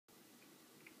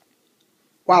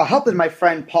while helping my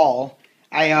friend Paul,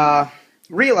 I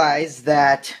realized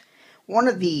that one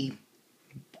of the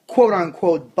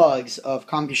quote-unquote bugs of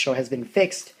CompuShow has been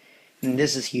fixed, and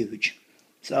this is huge.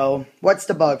 So, what's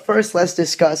the bug? First, let's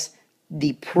discuss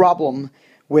the problem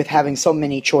with having so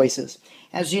many choices.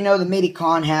 As you know, the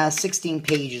MIDI-Con has 16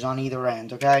 pages on either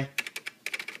end, okay?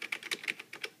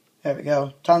 There we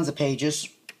go. Tons of pages.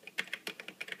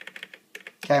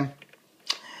 Okay.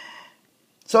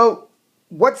 So,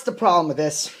 what's the problem with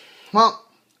this? Well,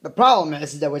 the problem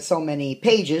is that with so many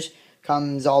pages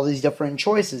comes all these different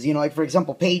choices. You know, like for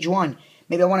example, page 1.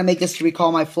 Maybe I want to make this to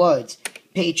recall my floods.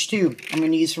 Page 2, I'm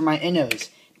going to use for my innos.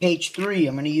 Page 3,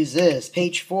 I'm going to use this.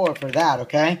 Page 4 for that,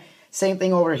 okay? Same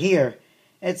thing over here.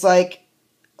 It's like,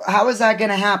 how is that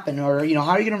going to happen? Or, you know,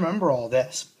 how are you going to remember all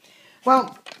this?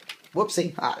 Well,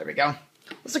 whoopsie. There we go.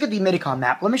 Let's look at the MIDI-Con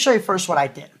map. Let me show you first what I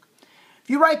did. If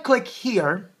you right-click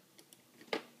here,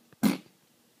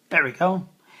 there we go.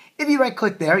 If you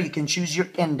right-click there, you can choose your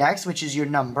index, which is your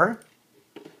number,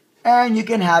 and you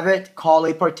can have it call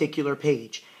a particular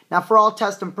page. Now, for all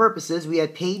test and purposes, we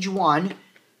had page 1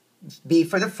 be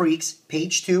for the freaks.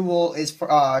 Page 2 is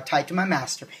tied to my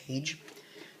master page.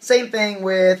 Same thing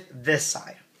with this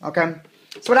side, okay?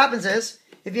 So what happens is,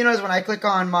 if you notice when I click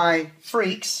on my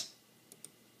freaks,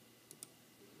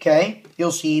 okay,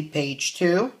 you'll see page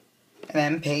 2 and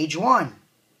then page 1.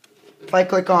 If I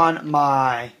click on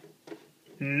my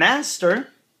master,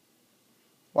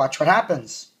 watch what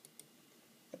happens.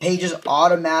 The pages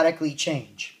automatically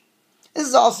change. This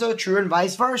is also true and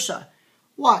vice versa.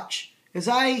 Watch. As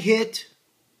I hit,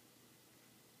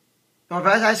 or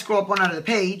as I scroll up one out of the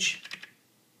page,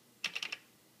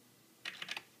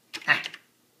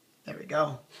 there we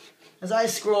go. As I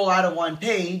scroll out of one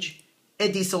page,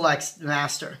 it deselects the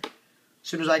master. As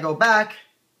soon as I go back,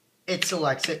 it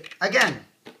selects it again.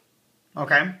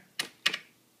 Okay?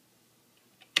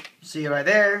 See it right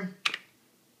there.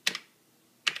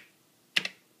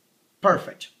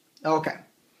 Perfect. Okay.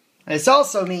 This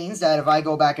also means that if I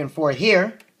go back and forth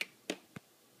here,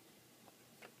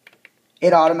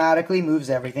 it automatically moves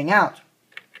everything out.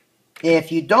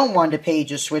 If you don't want the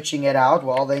pages switching it out,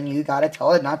 well, then you got to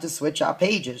tell it not to switch out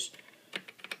pages.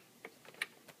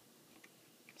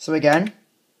 So again,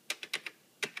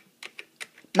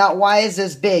 now why is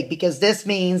this big? Because this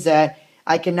means that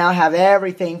I can now have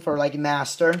everything for like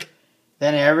master,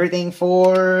 then everything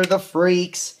for the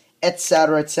freaks,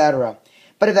 etc., etc.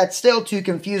 But if that's still too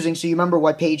confusing, so you remember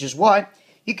what page is what,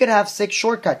 you could have 6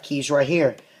 shortcut keys right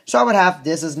here. So I would have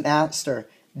this is master,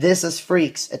 this is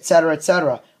freaks, etc.,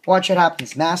 etc. Watch what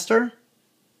happens. Master,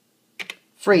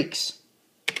 freaks,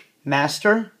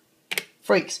 master,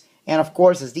 freaks. And of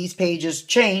course, as these pages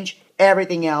change,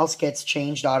 everything else gets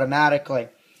changed automatically.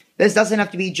 This doesn't have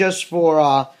to be just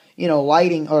for, you know,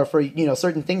 lighting or for, you know,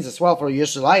 certain things as well for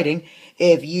just lighting.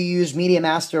 If you use Media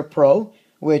Master Pro,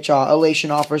 which Elation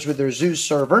offers with their Zeus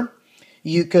server,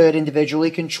 you could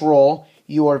individually control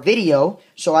your video.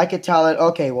 So I could tell it,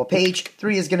 okay, well, page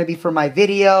 3 is going to be for my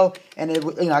video, and it,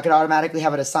 you know, I could automatically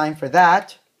have it assigned for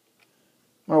that,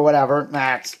 or whatever.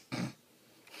 I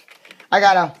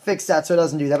gotta fix that so it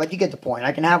doesn't do that, but you get the point.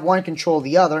 I can have one control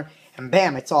the other, and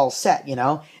bam, it's all set, you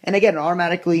know? And again, it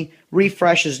automatically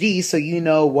refreshes these so you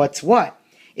know what's what.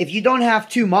 If you don't have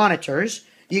 2 monitors,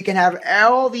 you can have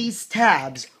all these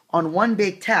tabs on one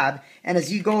big tab, and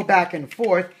as you go back and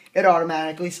forth, it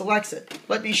automatically selects it.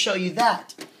 Let me show you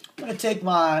that. I'm going to take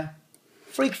my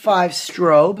Freak 5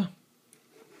 strobe.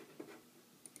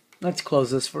 Let's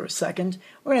close this for a second.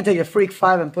 We're going to take a Freak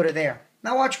 5 and put it there.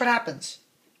 Now watch what happens.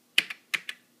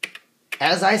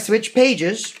 As I switch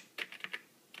pages,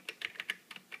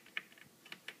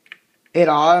 it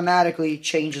automatically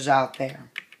changes out there.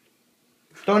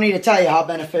 Don't need to tell you how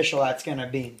beneficial that's going to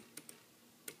be.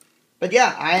 But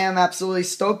yeah, I am absolutely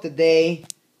stoked that they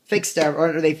fixed that,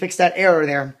 or they fixed that error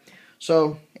there.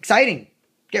 So, exciting.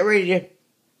 Get ready to,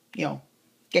 you know,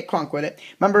 get crunk with it.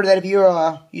 Remember that if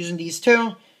you're using these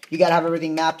two, you got to have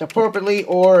everything mapped appropriately,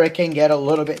 or it can get a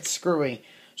little bit screwy.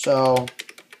 So,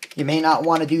 you may not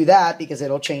want to do that because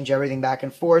it'll change everything back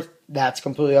and forth. That's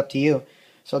completely up to you.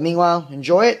 So, meanwhile,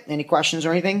 enjoy it. Any questions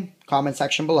or anything? Comment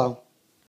section below.